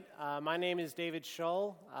My name is David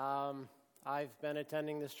Shull. I've been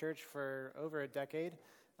attending this church for over a decade.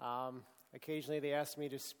 Occasionally they ask me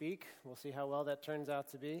to speak. We'll see how well that turns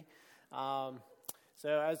out to be. So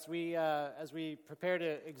as we prepare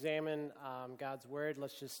to examine God's Word,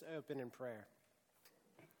 let's just open in prayer.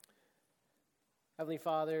 Heavenly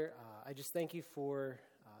Father, I just thank you for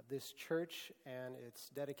this church and its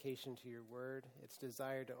dedication to your Word, its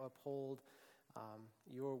desire to uphold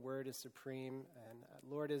your Word is supreme. And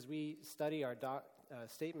Lord, as we study our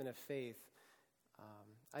statement of faith,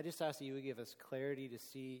 I just ask that you would give us clarity to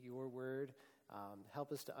see your Word,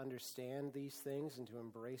 help us to understand these things and to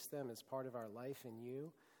embrace them as part of our life in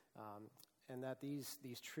you, and that these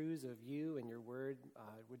truths of you and your Word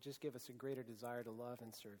would just give us a greater desire to love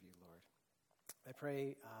and serve you, Lord. I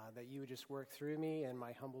pray that you would just work through me and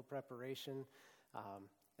my humble preparation.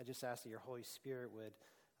 I just ask that your Holy Spirit would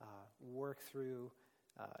work through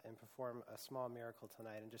and perform a small miracle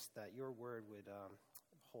tonight, and just that your word would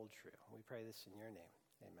hold true. We pray this in your name.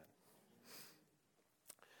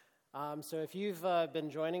 Amen. So if you've been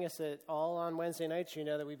joining us at all on Wednesday nights, you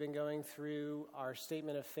know that we've been going through our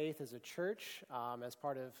statement of faith as a church, as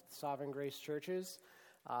part of Sovereign Grace Churches.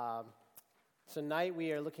 Tonight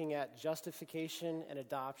we are looking at justification and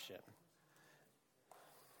adoption.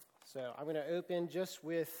 So I'm going to open just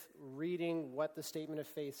with reading what the statement of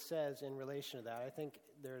faith says in relation to that. I think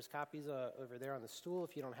there's copies over there on the stool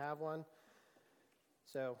if you don't have one.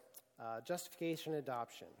 So, justification and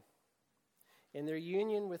adoption. In their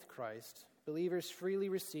union with Christ, believers freely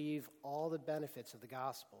receive all the benefits of the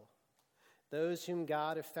gospel. Those whom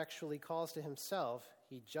God effectually calls to himself,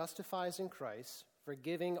 he justifies in Christ,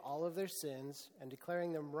 forgiving all of their sins and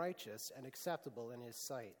declaring them righteous and acceptable in his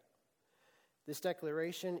sight. This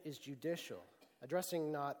declaration is judicial,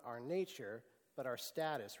 addressing not our nature, but our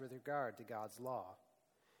status with regard to God's law.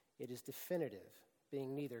 It is definitive,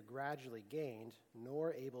 being neither gradually gained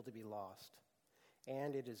nor able to be lost.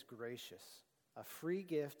 And it is gracious, a free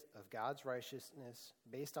gift of God's righteousness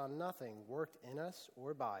based on nothing worked in us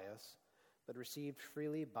or by us, but received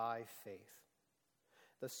freely by faith.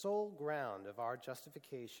 The sole ground of our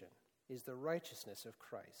justification is the righteousness of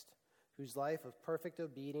Christ, whose life of perfect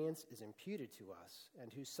obedience is imputed to us,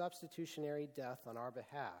 and whose substitutionary death on our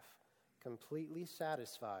behalf completely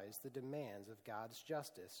satisfies the demands of God's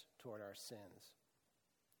justice toward our sins.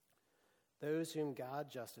 Those whom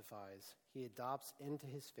God justifies, he adopts into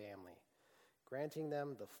his family, granting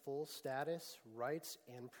them the full status, rights,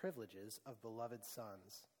 and privileges of beloved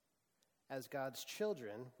sons. As God's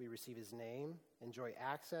children, we receive his name, enjoy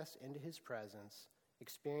access into his presence,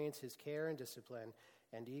 experience his care and discipline,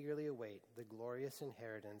 and eagerly await the glorious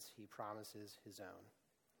inheritance he promises his own.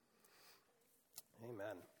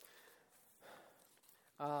 Amen.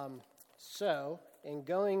 So, in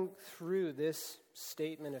going through this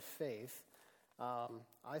statement of faith,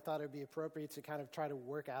 I thought it would be appropriate to kind of try to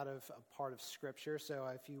work out of a part of Scripture. So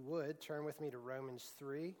if you would, turn with me to Romans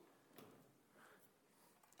 3.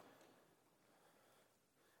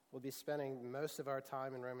 We'll be spending most of our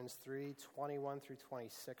time in Romans 3, 21 through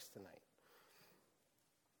 26 tonight.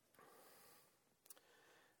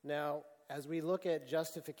 Now, as we look at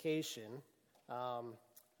justification,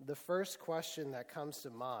 the first question that comes to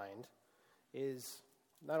mind is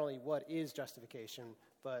not only what is justification,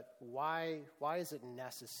 but why is it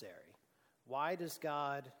necessary? Why does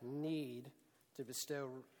God need to bestow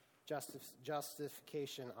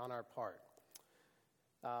justification on our part?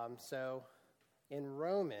 So in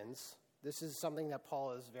Romans, this is something that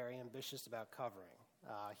Paul is very ambitious about covering.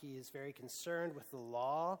 He is very concerned with the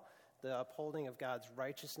law, the upholding of God's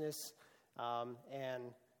righteousness, and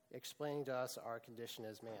explaining to us our condition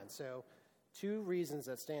as man. So, two reasons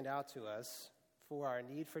that stand out to us for our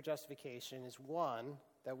need for justification is, one,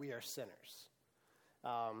 that we are sinners.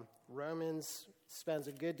 Romans spends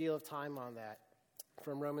a good deal of time on that.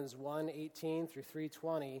 From Romans 1:18 through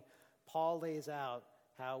 3:20, Paul lays out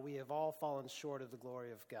how we have all fallen short of the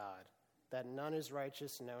glory of God, that none is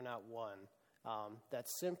righteous, no, not one, that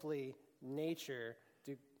simply nature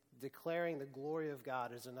declaring the glory of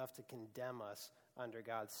God is enough to condemn us under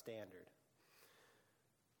God's standard.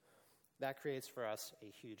 That creates for us a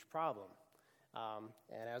huge problem.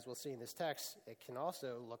 And as we'll see in this text, it can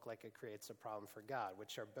also look like it creates a problem for God,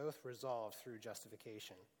 which are both resolved through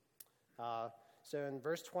justification. So in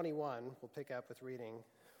verse 21, we'll pick up with reading,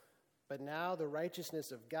 "But now the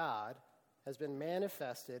righteousness of God has been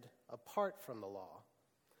manifested apart from the law,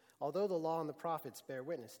 although the law and the prophets bear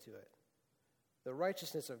witness to it. The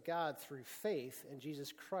righteousness of God through faith in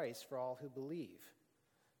Jesus Christ for all who believe.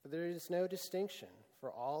 For there is no distinction,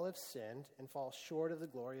 for all have sinned and fall short of the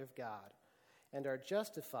glory of God, and are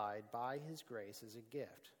justified by his grace as a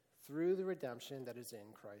gift through the redemption that is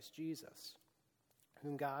in Christ Jesus,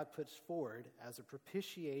 whom God puts forward as a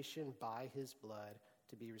propitiation by his blood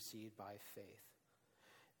to be received by faith.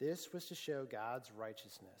 This was to show God's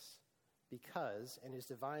righteousness, because in his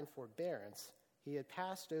divine forbearance he had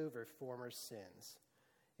passed over former sins.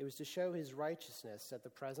 It was to show his righteousness at the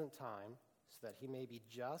present time, so that he may be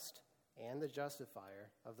just and the justifier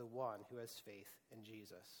of the one who has faith in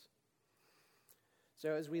Jesus.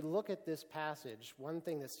 So as we look at this passage, one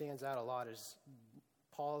thing that stands out a lot is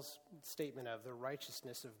Paul's statement of the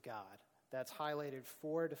righteousness of God. That's highlighted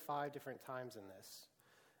 4 to 5 different times in this.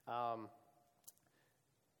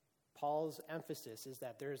 Paul's emphasis is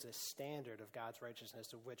that there is a standard of God's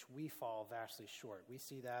righteousness of which we fall vastly short. We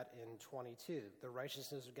see that in 22, the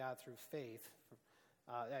righteousness of God through faith.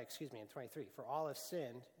 In 23, for all have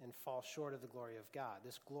sinned and fall short of the glory of God.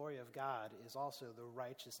 This glory of God is also the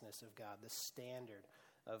righteousness of God, the standard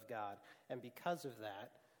of God. And because of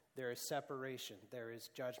that, there is separation, there is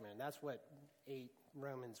judgment. And that's what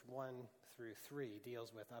Romans 1 through 3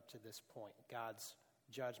 deals with up to this point, God's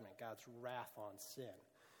judgment, God's wrath on sin.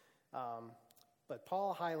 But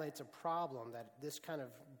Paul highlights a problem that this kind of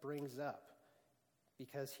brings up,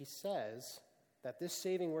 because he says that this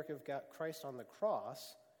saving work of God, Christ on the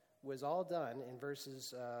cross, was all done in verse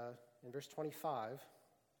 25.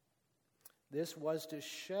 This was to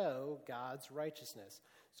show God's righteousness.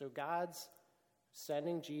 So God's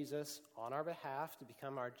sending Jesus on our behalf to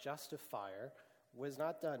become our justifier was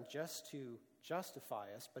not done just to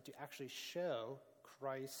justify us, but to actually show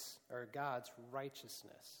Christ's or God's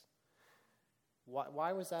righteousness.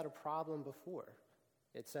 Why was that a problem before?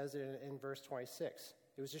 It says in verse 26.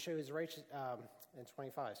 It was to show his righteous, in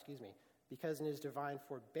 25, because in his divine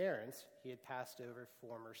forbearance he had passed over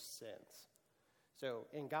former sins. So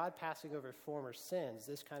in God passing over former sins,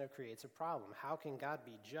 this kind of creates a problem. How can God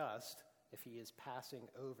be just if he is passing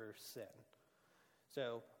over sin?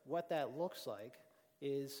 So what that looks like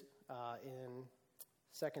is in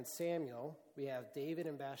 2 Samuel, we have David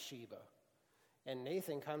and Bathsheba. And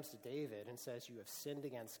Nathan comes to David and says, "You have sinned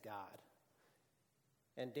against God."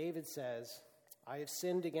 And David says, "I have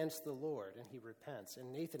sinned against the Lord," and he repents.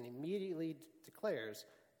 And Nathan immediately declares,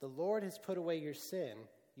 "The Lord has put away your sin,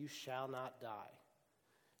 you shall not die."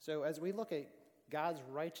 So as we look at God's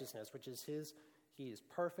righteousness, which is he is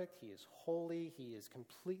perfect, he is holy, he is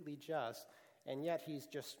completely just, and yet he's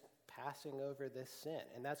just passing over this sin.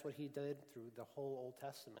 And that's what he did through the whole Old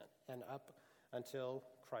Testament and up until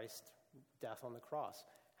Christ's death on the cross.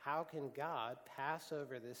 How can God pass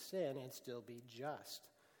over this sin and still be just?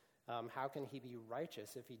 How can he be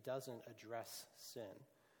righteous if he doesn't address sin?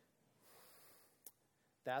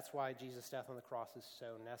 That's why Jesus' death on the cross is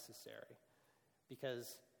so necessary.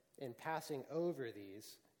 Because in passing over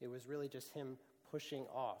these, it was really just him pushing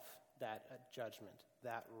off that judgment,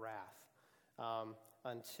 that wrath,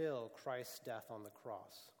 until Christ's death on the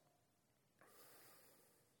cross.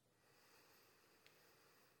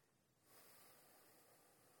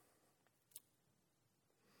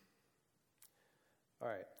 All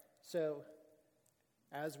right, so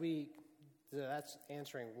that's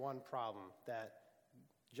answering one problem, that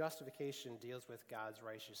justification deals with God's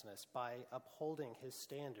righteousness by upholding his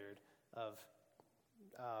standard of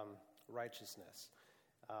righteousness.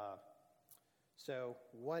 So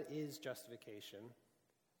what is justification?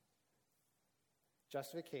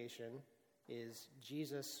 Justification is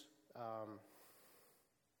Jesus, lost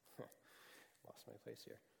my place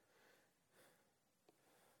here.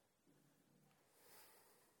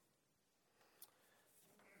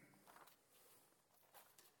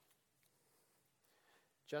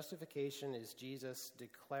 Justification is Jesus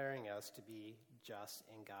declaring us to be just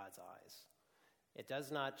in God's eyes. It does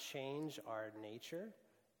not change our nature.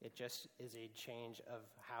 It just is a change of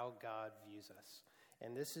how God views us.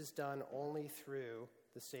 And this is done only through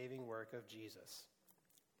the saving work of Jesus.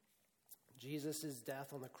 Jesus'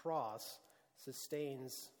 death on the cross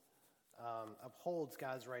upholds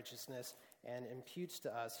God's righteousness and imputes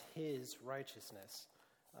to us his righteousness.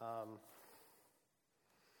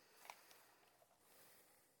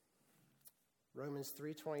 Romans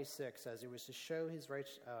 3:26 says it was to show his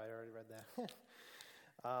righteousness. Oh, I already read that.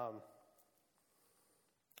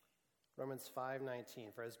 Romans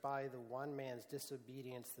 5:19, for as by the one man's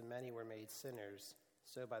disobedience the many were made sinners,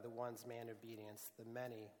 so by the one man's obedience the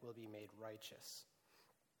many will be made righteous.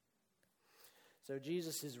 So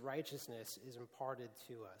Jesus' righteousness is imparted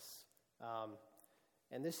to us.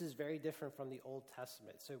 And this is very different from the Old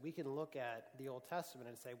Testament. So we can look at the Old Testament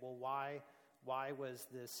and say, well, why was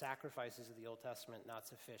the sacrifices of the Old Testament not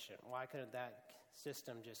sufficient? Why couldn't that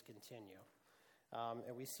system just continue?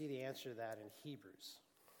 And we see the answer to that in Hebrews.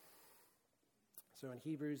 So in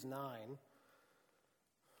Hebrews 10,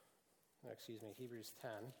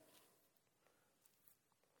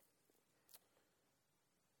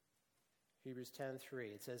 Hebrews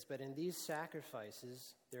 10:3, it says, "But in these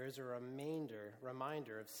sacrifices there is a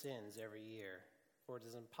reminder of sins every year, for it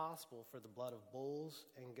is impossible for the blood of bulls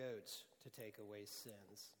and goats to take away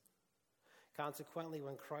sins. Consequently,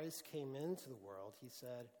 when Christ came into the world, he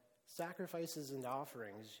said, 'Sacrifices and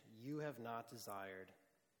offerings you have not desired,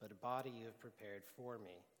 but a body you have prepared for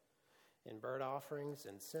me. In burnt offerings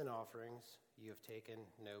and sin offerings you have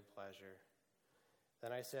taken no pleasure.'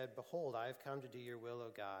 Then I said, 'Behold, I have come to do your will, O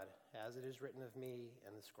God, as it is written of me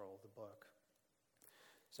in the scroll of the book.'"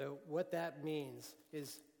 So what that means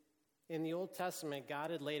is, in the Old Testament, God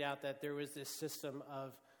had laid out that there was this system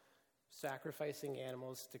of sacrificing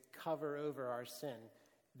animals to cover over our sin.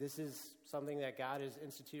 This is something that God has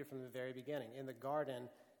instituted from the very beginning. In the garden,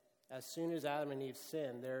 as soon as Adam and Eve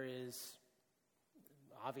sinned, there is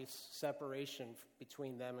obvious separation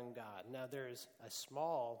between them and God. Now, there is a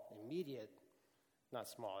small, immediate, not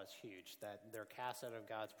small, it's huge, that they're cast out of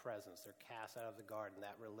God's presence. They're cast out of the garden.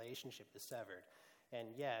 That relationship is severed.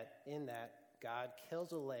 And yet, in that, God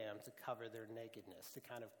kills a lamb to cover their nakedness, to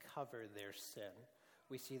kind of cover their sin.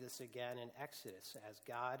 We see this again in Exodus as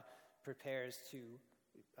God prepares to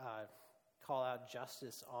call out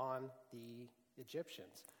justice on the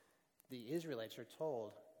Egyptians. The Israelites are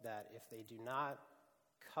told that if they do not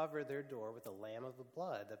cover their door with the lamb of the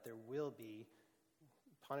blood, that there will be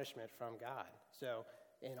punishment from God. So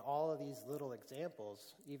in all of these little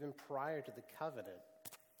examples, even prior to the covenant,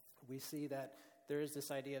 we see that there is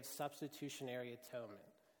this idea of substitutionary atonement,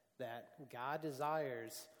 that God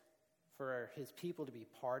desires for his people to be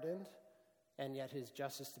pardoned, and yet his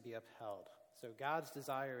justice to be upheld. So God's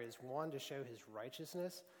desire is, one, to show his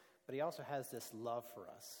righteousness, but he also has this love for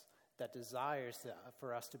us that desires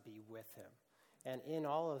for us to be with him. And in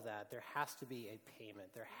all of that, there has to be a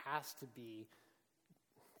payment. There has to be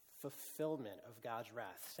fulfillment of God's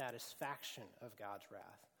wrath, satisfaction of God's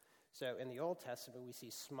wrath. So in the Old Testament, we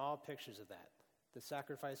see small pictures of that. The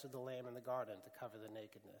sacrifice of the lamb in the garden to cover the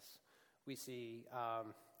nakedness. We see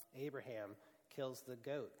Abraham kills the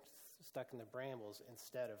goat stuck in the brambles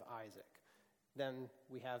instead of Isaac. Then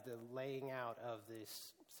we have the laying out of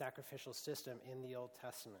this sacrificial system in the Old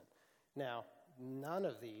Testament. Now, none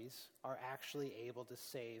of these are actually able to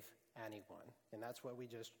save anyone. And that's what we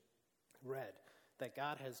just read. That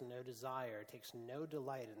God has no desire, takes no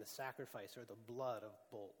delight in the sacrifice or the blood of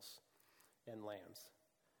bulls and lambs.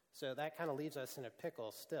 So that kind of leaves us in a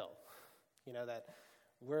pickle still. That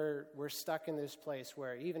we're stuck in this place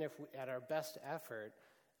where even if at our best effort,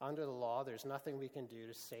 under the law, there's nothing we can do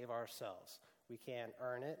to save ourselves. We can't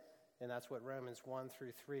earn it, and that's what Romans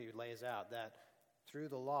 1-3 lays out, that through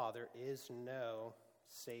the law there is no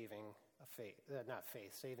saving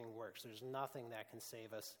saving works. There's nothing that can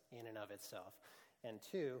save us in and of itself. And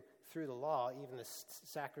two, through the law, even the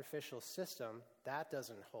sacrificial system, that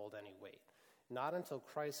doesn't hold any weight. Not until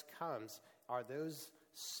Christ comes are those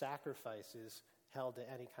sacrifices held to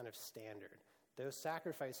any kind of standard. Those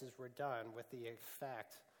sacrifices were done with the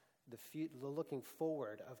effect, the looking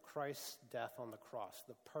forward of Christ's death on the cross,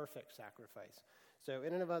 the perfect sacrifice. So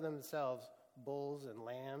in and of themselves, bulls and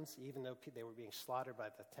lambs, even though they were being slaughtered by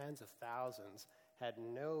the tens of thousands, had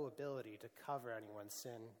no ability to cover anyone's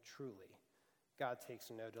sin truly. God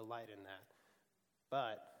takes no delight in that.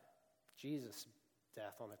 But Jesus'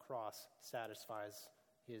 death on the cross satisfies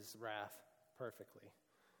his wrath perfectly.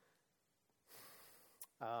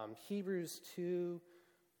 Hebrews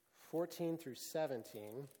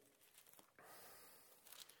 2:14-17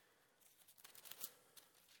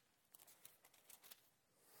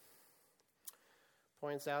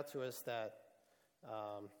 points out to us that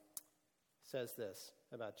says this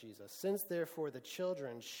about Jesus. "Since therefore the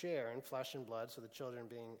children share in flesh and blood," so the children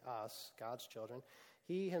being us, God's children,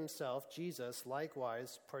 "he himself, Jesus,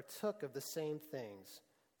 likewise partook of the same things,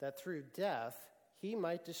 that through death he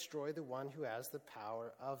might destroy the one who has the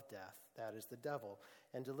power of death, that is the devil,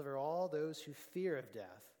 and deliver all those who fear of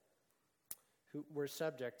death, who were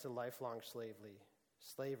subject to lifelong slavery.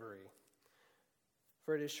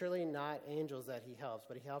 For it is surely not angels that he helps,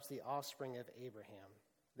 but he helps the offspring of Abraham.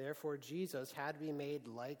 Therefore Jesus had to be made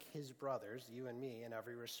like his brothers, you and me, in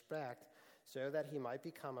every respect, so that he might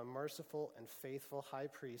become a merciful and faithful high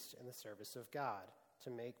priest in the service of God, to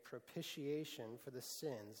make propitiation for the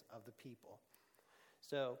sins of the people."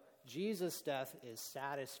 So Jesus' death is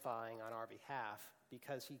satisfying on our behalf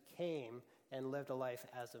because he came and lived a life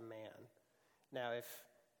as a man. Now, if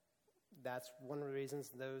that's one of the reasons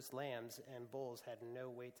those lambs and bulls had no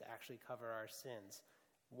weight to actually cover our sins.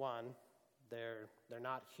 One, They're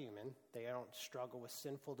not human. They don't struggle with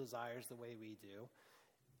sinful desires the way we do.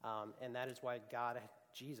 And that is why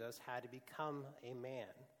Jesus had to become a man.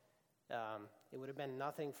 It would have been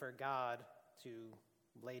nothing for God to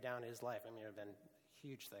lay down his life. I mean, it would have been a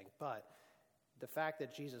huge thing. But the fact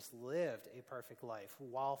that Jesus lived a perfect life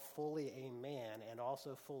while fully a man and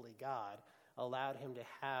also fully God allowed him to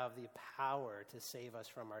have the power to save us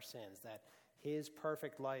from our sins, that his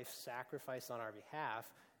perfect life sacrificed on our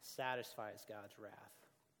behalf satisfies God's wrath.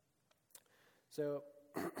 So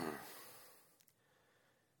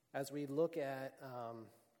as we look at,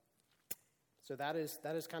 so that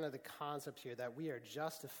is kind of the concept here, that we are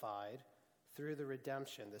justified through the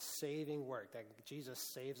redemption, the saving work, that Jesus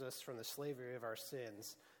saves us from the slavery of our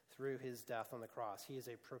sins through his death on the cross. He is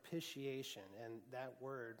a propitiation, and that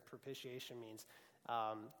word, propitiation, means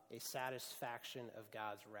a satisfaction of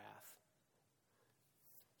God's wrath.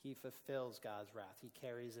 He fulfills God's wrath. He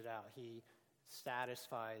carries it out. He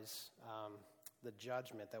satisfies the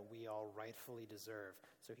judgment that we all rightfully deserve.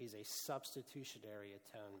 So he's a substitutionary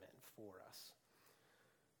atonement for us.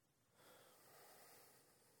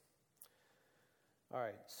 All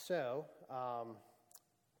right, so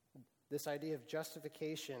this idea of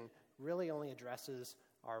justification really only addresses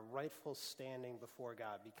our rightful standing before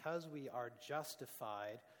God. Because we are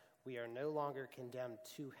justified, we are no longer condemned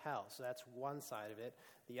to hell. So that's one side of it.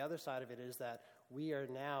 The other side of it is that we are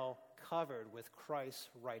now covered with Christ's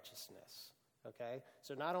righteousness. Okay?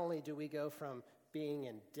 So not only do we go from being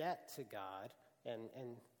in debt to God, and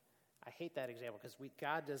I hate that example because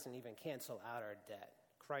God doesn't even cancel out our debt.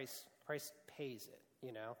 Christ pays it,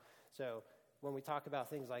 you know? So when we talk about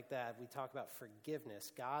things like that, we talk about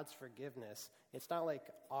forgiveness, God's forgiveness. It's not like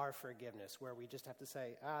our forgiveness where we just have to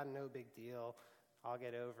say, no big deal, I'll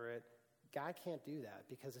get over it. God can't do that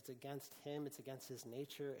because it's against him, it's against his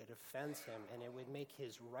nature, it offends him, and it would make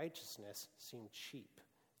his righteousness seem cheap,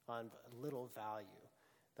 on little value.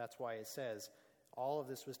 That's why it says all of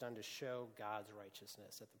this was done to show God's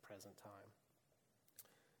righteousness at the present time.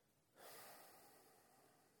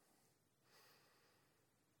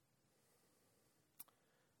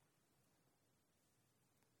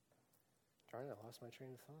 Darn it, I lost my train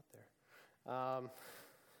of thought there.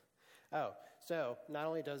 So not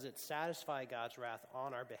only does it satisfy God's wrath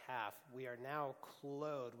on our behalf, we are now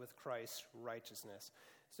clothed with Christ's righteousness.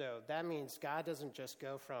 So that means God doesn't just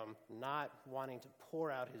go from not wanting to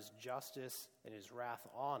pour out his justice and his wrath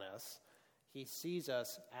on us. He sees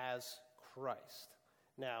us as Christ.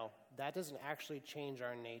 Now, that doesn't actually change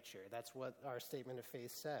our nature. That's what our statement of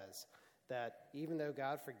faith says, that even though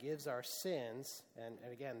God forgives our sins, and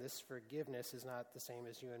again, this forgiveness is not the same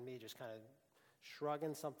as you and me just kind of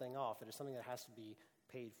shrugging something off. It is something that has to be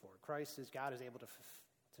paid for. God is able to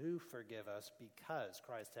forgive us because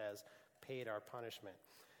Christ has paid our punishment.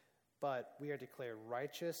 But we are declared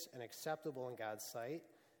righteous and acceptable in God's sight.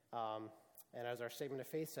 And as our statement of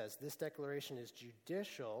faith says, this declaration is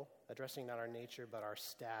judicial, addressing not our nature, but our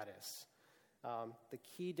status. The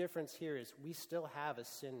key difference here is we still have a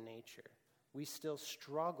sin nature. We still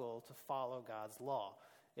struggle to follow God's law.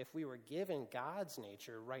 If we were given God's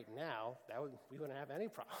nature right now, we wouldn't have any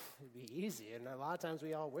problem. It would be easy. And a lot of times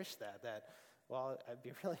we all wish that, well, it'd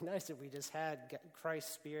be really nice if we just had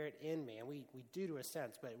Christ's Spirit in me. And we do to a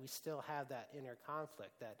sense, but we still have that inner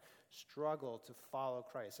conflict, that struggle to follow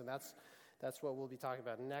Christ. And that's what we'll be talking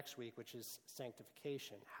about next week, which is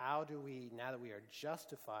sanctification. How do we, now that we are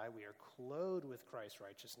justified, we are clothed with Christ's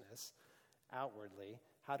righteousness outwardly,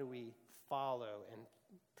 how do we follow and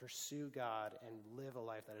pursue God and live a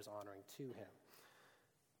life that is honoring to him?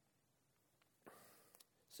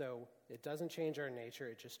 So it doesn't change our nature,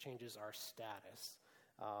 it just changes our status.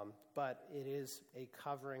 But it is a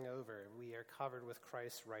covering over. We are covered with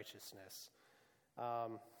Christ's righteousness.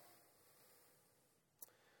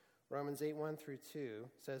 Romans 8:1-2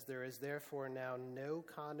 says, "There is therefore now no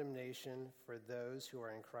condemnation for those who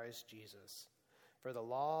are in Christ Jesus. For the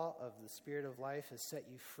law of the Spirit of life has set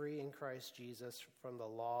you free in Christ Jesus from the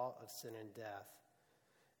law of sin and death."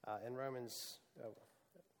 In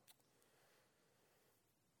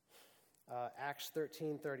Acts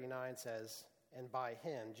 13:39 says, "And by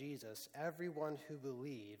him, Jesus, everyone who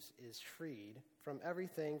believes is freed from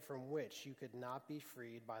everything from which you could not be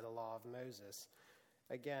freed by the law of Moses."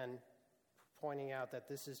 Again, pointing out that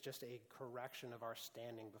this is just a correction of our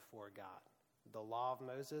standing before God. The law of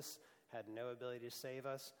Moses had no ability to save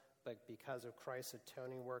us, but because of Christ's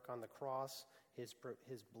atoning work on the cross, his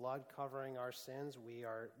blood covering our sins, we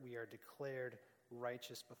are declared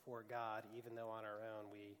righteous before God, even though on our own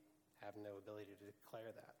we have no ability to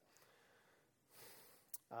declare that.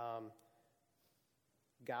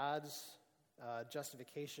 God's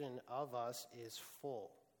justification of us is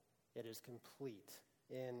full. It is complete.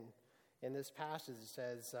 In this passage it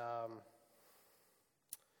says,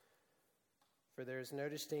 for there is no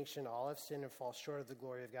distinction, all have sinned and fall short of the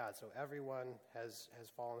glory of God. So everyone has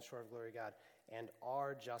fallen short of the glory of God and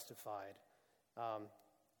are justified.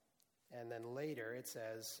 And then later it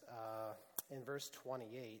says in verse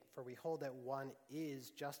 28, for we hold that one is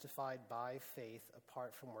justified by faith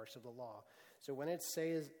apart from works of the law. So when it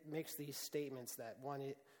makes these statements that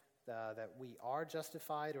that we are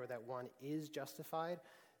justified or that one is justified,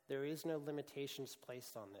 there is no limitations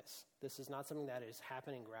placed on this. This is not something that is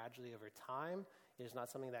happening gradually over time. It is not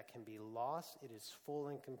something that can be lost. It is full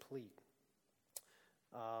and complete.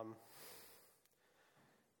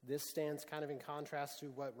 This stands kind of in contrast to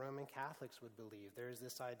what Roman Catholics would believe. There's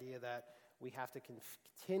this idea that we have to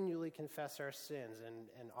continually confess our sins,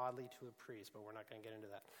 and oddly to a priest, but we're not going to get into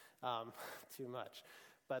that too much.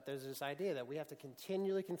 But there's this idea that we have to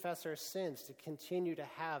continually confess our sins to continue to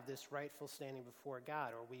have this rightful standing before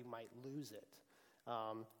God, or we might lose it.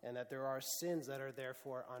 And that there are sins that are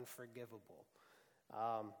therefore unforgivable.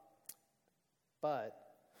 But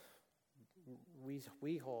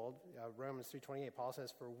we hold, Romans 3:28, Paul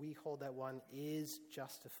says, for we hold that one is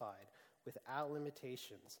justified without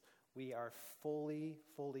limitations. We are fully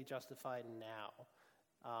justified now.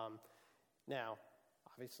 Now,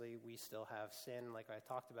 obviously, we still have sin, like I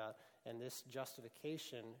talked about, and this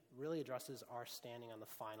justification really addresses our standing on the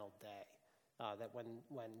final day. That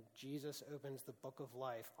when Jesus opens the book of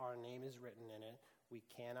life, our name is written in it. We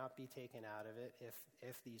cannot be taken out of it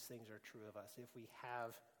if these things are true of us, if we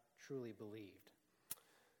have truly believed.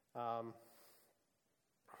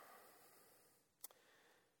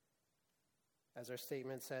 As our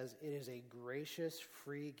statement says, it is a gracious,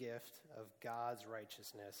 free gift of God's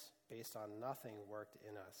righteousness based on nothing worked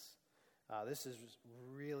in us. This is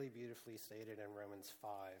really beautifully stated in Romans 5,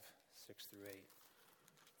 6 through 8.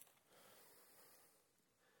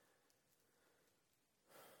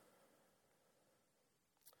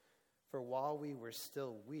 For while we were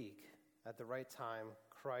still weak, at the right time,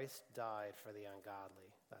 Christ died for the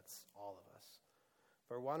ungodly. That's all of us.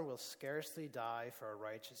 For one will scarcely die for a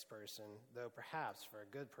righteous person, though perhaps for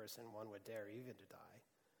a good person one would dare even to die.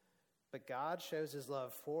 But God shows his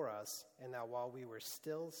love for us, in that while we were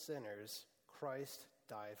still sinners, Christ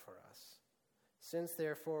died for us. Since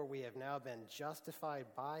therefore we have now been justified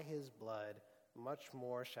by his blood, much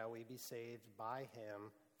more shall we be saved by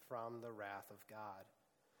him from the wrath of God.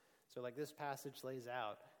 So like this passage lays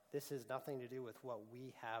out, this has nothing to do with what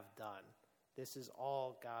we have done. This is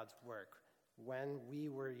all God's work. When we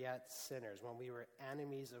were yet sinners, when we were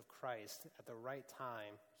enemies of Christ, at the right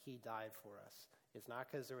time, he died for us. It's not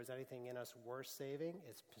because there was anything in us worth saving.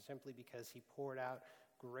 It's simply because he poured out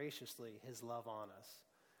graciously his love on us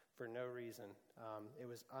for no reason. It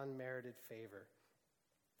was unmerited favor.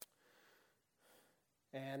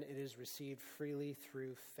 And it is received freely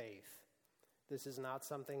through faith. This is not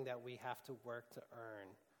something that we have to work to earn.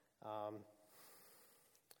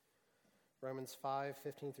 Romans 5,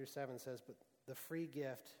 15 through 7 says, but the free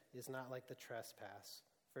gift is not like the trespass.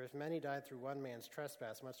 For if many died through one man's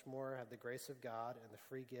trespass, much more have the grace of God and the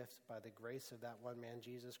free gift by the grace of that one man,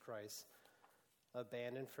 Jesus Christ,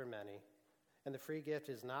 abandoned for many. And the free gift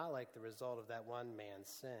is not like the result of that one man's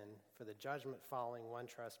sin. For the judgment following one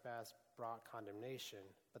trespass brought condemnation,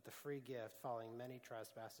 but the free gift following many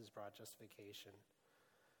trespasses brought justification.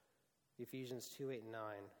 Ephesians 2, 8 and 9.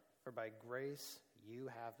 For by grace you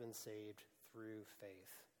have been saved through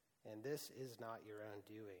faith. And this is not your own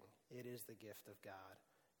doing. It is the gift of God,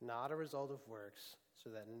 not a result of works,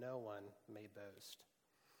 so that no one may boast.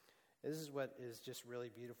 This is what is just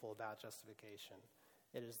really beautiful about justification.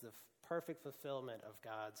 It is the perfect fulfillment of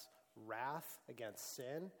God's wrath against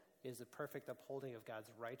sin. It is the perfect upholding of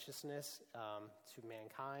God's righteousness to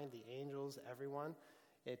mankind, the angels, everyone.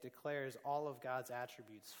 It declares all of God's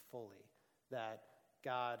attributes fully, that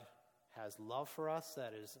God has love for us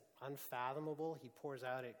that is unfathomable. He pours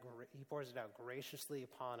it out graciously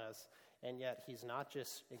upon us, and yet he's not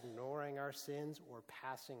just ignoring our sins or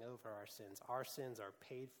passing over our sins. Our sins are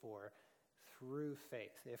paid for through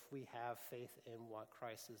faith. If we have faith in what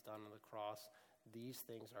Christ has done on the cross, these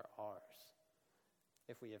things are ours.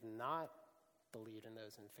 If we have not believed in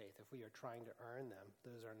those in faith, if we are trying to earn them,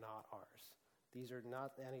 those are not ours. These are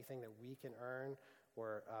not anything that we can earn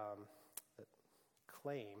or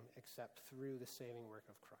claim except through the saving work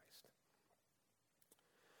of Christ.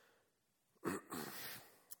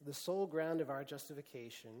 The sole ground of our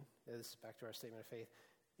justification, this is back to our statement of faith,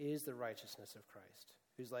 is the righteousness of Christ.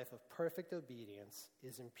 whose life of perfect obedience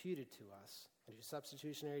is imputed to us, and whose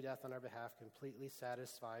substitutionary death on our behalf completely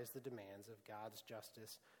satisfies the demands of God's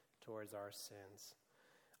justice towards our sins.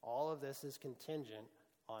 All of this is contingent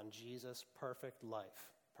on Jesus' perfect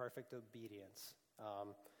life, perfect obedience.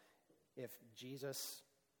 If Jesus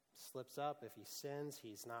slips up, if he sins,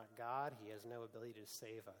 he's not God. He has no ability to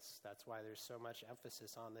save us. That's why there's so much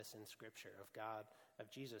emphasis on this in Scripture of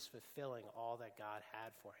Jesus fulfilling all that God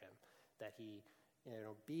had for him, that he, in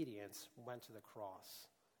obedience, went to the cross,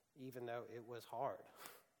 even though it was hard.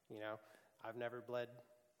 I've never bled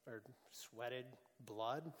or sweated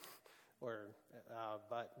blood,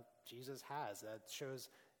 but Jesus has. That shows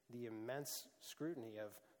the immense scrutiny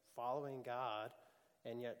of following God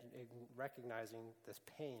and yet recognizing this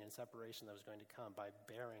pain and separation that was going to come by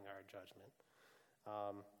bearing our judgment.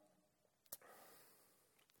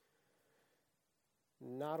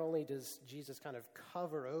 Not only does Jesus kind of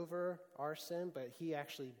cover over our sin, but he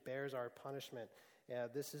actually bears our punishment.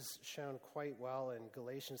 This is shown quite well in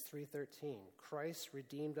Galatians 3:13. Christ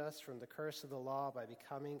redeemed us from the curse of the law by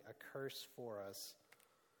becoming a curse for us.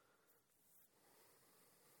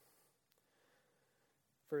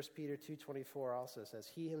 1 Peter 2:24 also says,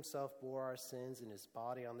 he himself bore our sins in his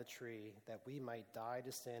body on the tree, that we might die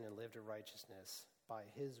to sin and live to righteousness. By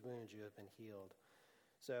his wounds you have been healed.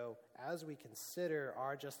 So as we consider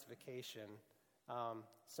our justification,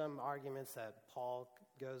 some arguments that Paul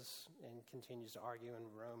goes and continues to argue in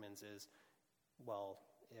Romans is, well,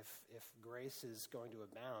 if grace is going to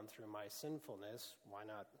abound through my sinfulness, why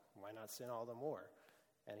not sin all the more?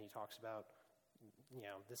 And he talks about,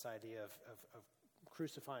 this idea of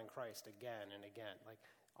crucifying Christ again and again. Like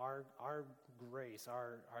our grace,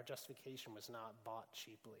 our justification was not bought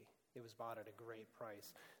cheaply. It was bought at a great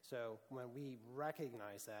price. So when we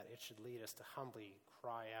recognize that, it should lead us to humbly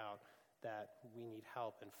cry out that we need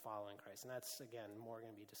help in following Christ. And that's, again, more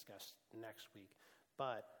going to be discussed next week.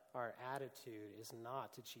 But our attitude is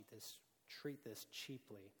not to treat this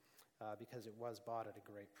cheaply, because it was bought at a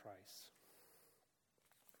great price.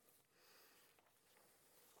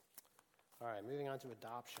 All right, moving on to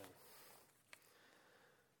adoption.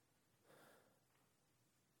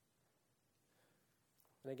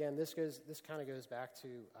 And again, this kind of goes back to,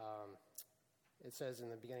 it says in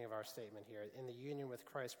the beginning of our statement here, in the union with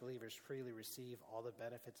Christ, believers freely receive all the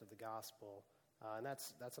benefits of the gospel. And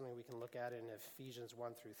that's something we can look at in Ephesians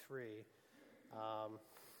 1-3.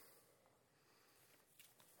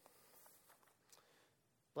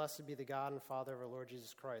 Blessed be the God and Father of our Lord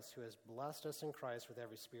Jesus Christ, who has blessed us in Christ with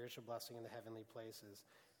every spiritual blessing in the heavenly places.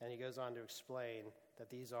 And he goes on to explain that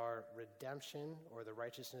these are redemption, or the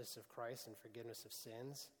righteousness of Christ and forgiveness of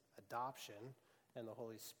sins, adoption, and the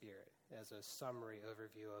Holy Spirit, as a summary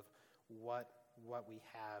overview of what we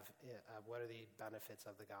have, what are the benefits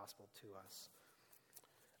of the gospel to us.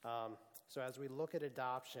 So as we look at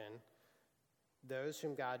adoption, those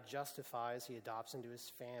whom God justifies, he adopts into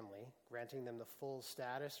his family, granting them the full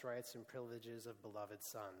status, rights, and privileges of beloved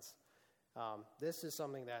sons. This is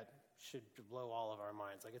something that should blow all of our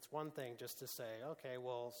minds. Like, it's one thing just to say, okay,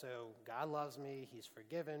 well, so God loves me, he's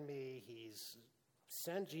forgiven me, he's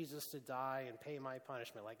sent Jesus to die and pay my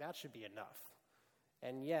punishment. Like, that should be enough.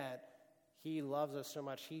 And yet, he loves us so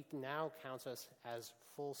much, he now counts us as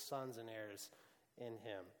full sons and heirs in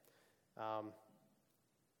him.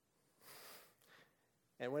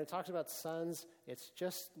 And when it talks about sons, it's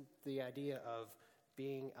just the idea of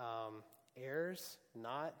being heirs,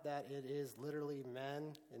 not that it is literally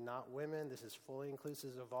men and not women. This is fully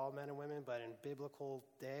inclusive of all men and women, but in biblical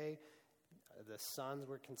day, the sons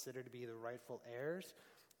were considered to be the rightful heirs.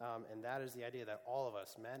 And that is the idea that all of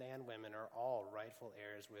us, men and women, are all rightful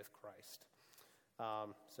heirs with Christ.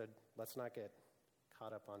 So let's not get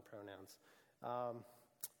caught up on pronouns.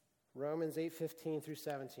 Romans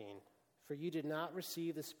 8:15-17. For you did not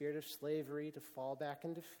receive the spirit of slavery to fall back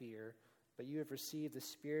into fear, but you have received the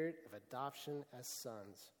spirit of adoption as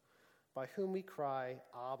sons, by whom we cry,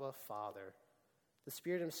 Abba, Father. The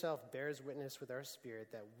Spirit himself bears witness with our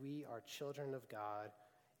spirit that we are children of God,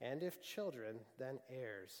 and if children, then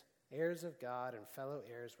heirs, heirs of God and fellow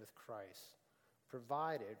heirs with Christ,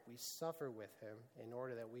 provided we suffer with him in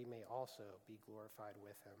order that we may also be glorified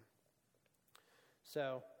with him.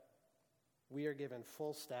 So, we are given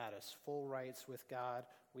full status, full rights with God.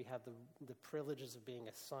 We have the privileges of being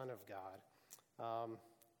a son of God.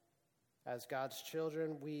 As God's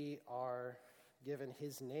children, we are given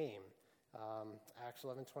his name. Acts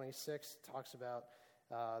 11:26 talks about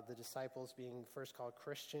the disciples being first called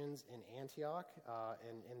Christians in Antioch.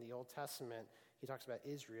 And in the Old Testament, he talks about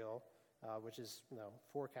Israel, which is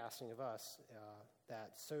forecasting of us,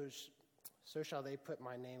 that So shall they put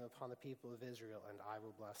my name upon the people of Israel, and I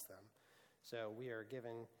will bless them. So we are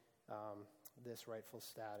given this rightful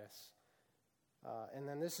status. And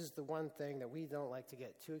then this is the one thing that we don't like to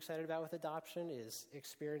get too excited about with adoption, is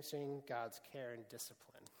experiencing God's care and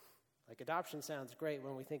discipline. Like, adoption sounds great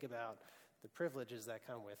when we think about the privileges that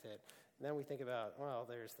come with it. And then we think about, well,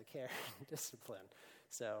 there's the care and discipline.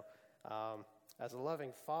 So as a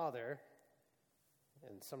loving father,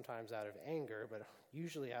 and sometimes out of anger, but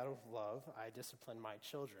usually out of love, I discipline my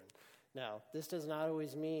children. Now, this does not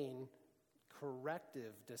always mean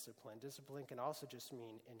corrective discipline. Discipline can also just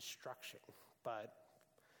mean instruction. But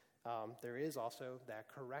there is also that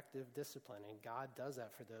corrective discipline, and God does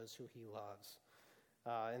that for those who he loves.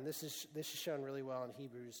 And this is shown really well in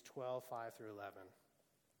Hebrews 12, 5 through 11.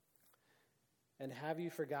 And have you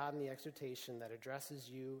forgotten the exhortation that addresses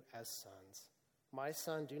you as sons? My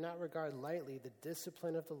son, do not regard lightly the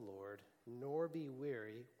discipline of the Lord, nor be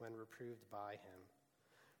weary when reproved by him.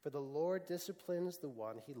 For the Lord disciplines the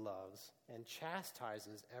one he loves and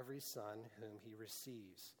chastises every son whom he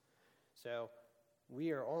receives. So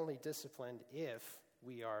we are only disciplined if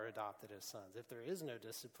we are adopted as sons. If there is no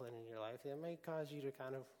discipline in your life, it may cause you to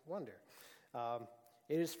kind of wonder.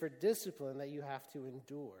 It is for discipline that you have to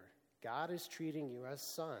endure. God is treating you as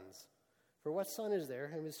sons. For what son is there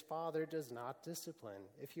whom his father does not discipline?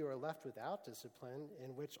 If you are left without discipline,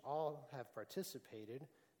 in which all have participated,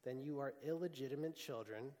 then you are illegitimate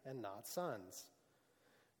children and not sons.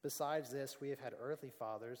 Besides this, we have had earthly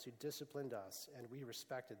fathers who disciplined us, and we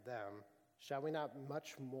respected them. Shall we not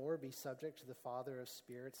much more be subject to the Father of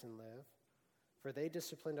spirits and live? For they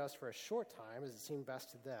disciplined us for a short time, as it seemed best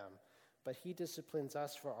to them, but he disciplines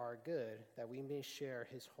us for our good, that we may share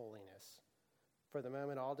his holiness. For the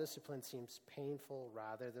moment, all discipline seems painful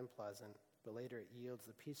rather than pleasant, but later it yields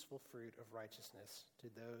the peaceful fruit of righteousness to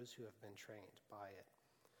those who have been trained by it.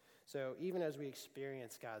 So even as we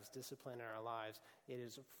experience God's discipline in our lives, it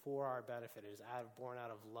is for our benefit. It is born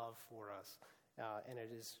out of love for us, and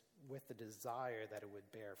it is with the desire that it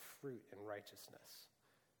would bear fruit in righteousness,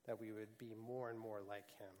 that we would be more and more like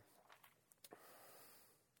him.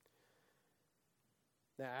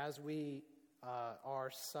 Now, as we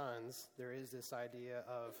are sons, there is this idea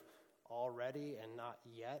of already and not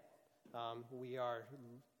yet. We are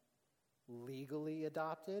legally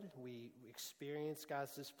adopted. We experience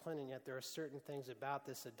God's discipline, and yet there are certain things about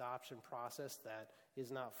this adoption process that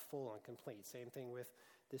is not full and complete. Same thing with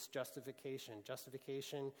this justification.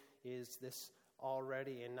 Justification is this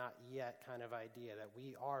already and not yet kind of idea that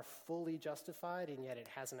we are fully justified, and yet it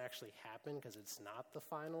hasn't actually happened because it's not the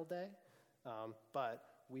final day. But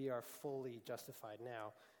we are fully justified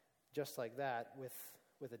now. Just like that,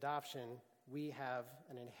 with adoption, we have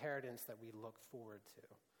an inheritance that we look forward to.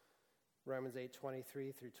 Romans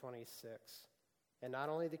 8:23 through 26. And not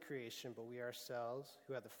only the creation, but we ourselves,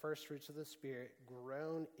 who have the first fruits of the Spirit,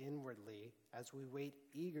 groan inwardly as we wait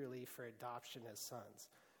eagerly for adoption as sons.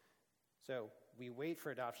 So we wait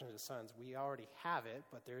for adoption as sons. We already have it,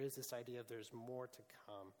 but there is this idea of there's more to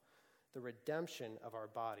come. The redemption of our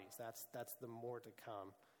bodies, that's the more to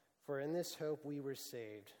come. For in this hope we were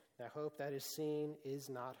saved. Now hope that is seen is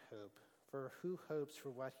not hope. For who hopes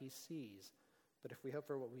for what he sees? But if we hope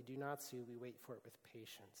for what we do not see, we wait for it with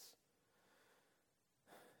patience.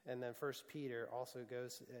 And then 1 Peter also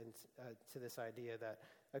goes to this idea that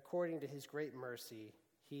according to his great mercy,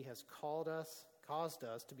 he has caused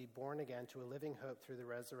us to be born again to a living hope through the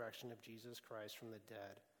resurrection of Jesus Christ from the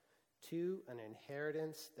dead, to an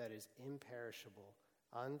inheritance that is imperishable,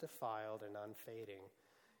 undefiled, and unfading,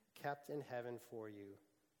 kept in heaven for you,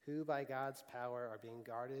 who by God's power are being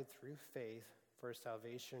guarded through faith for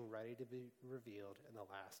salvation ready to be revealed in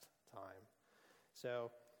the last time. So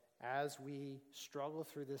as we struggle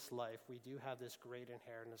through this life, we do have this great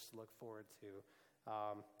inheritance to look forward to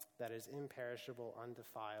that is imperishable,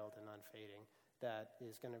 undefiled, and unfading, that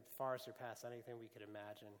is going to far surpass anything we could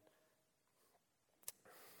imagine.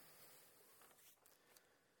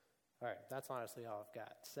 All right, that's honestly all I've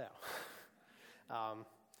got. So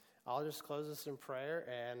I'll just close this in prayer,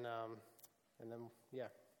 and then, yeah.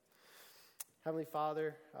 Heavenly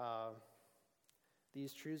Father,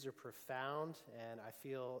 these truths are profound, and I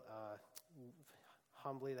feel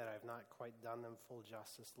humbly that I've not quite done them full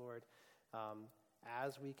justice, Lord.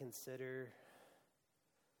 As we consider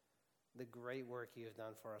the great work you have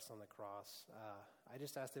done for us on the cross, I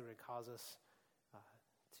just ask that it would cause us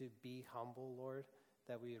to be humble, Lord,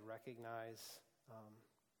 that we would recognize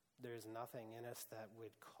there's nothing in us that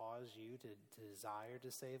would cause you to desire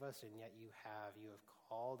to save us, and yet you have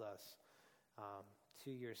called us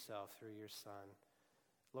to yourself through your Son.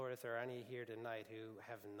 Lord, if there are any here tonight who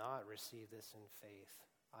have not received this in faith,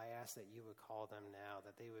 I ask that you would call them now,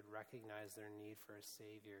 that they would recognize their need for a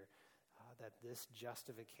Savior, that this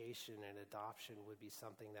justification and adoption would be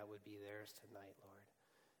something that would be theirs tonight, Lord.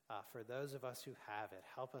 For those of us who have it,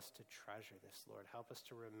 help us to treasure this, Lord. Help us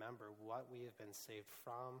to remember what we have been saved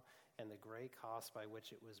from and the great cost by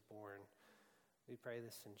which it was born. We pray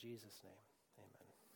this in Jesus' name.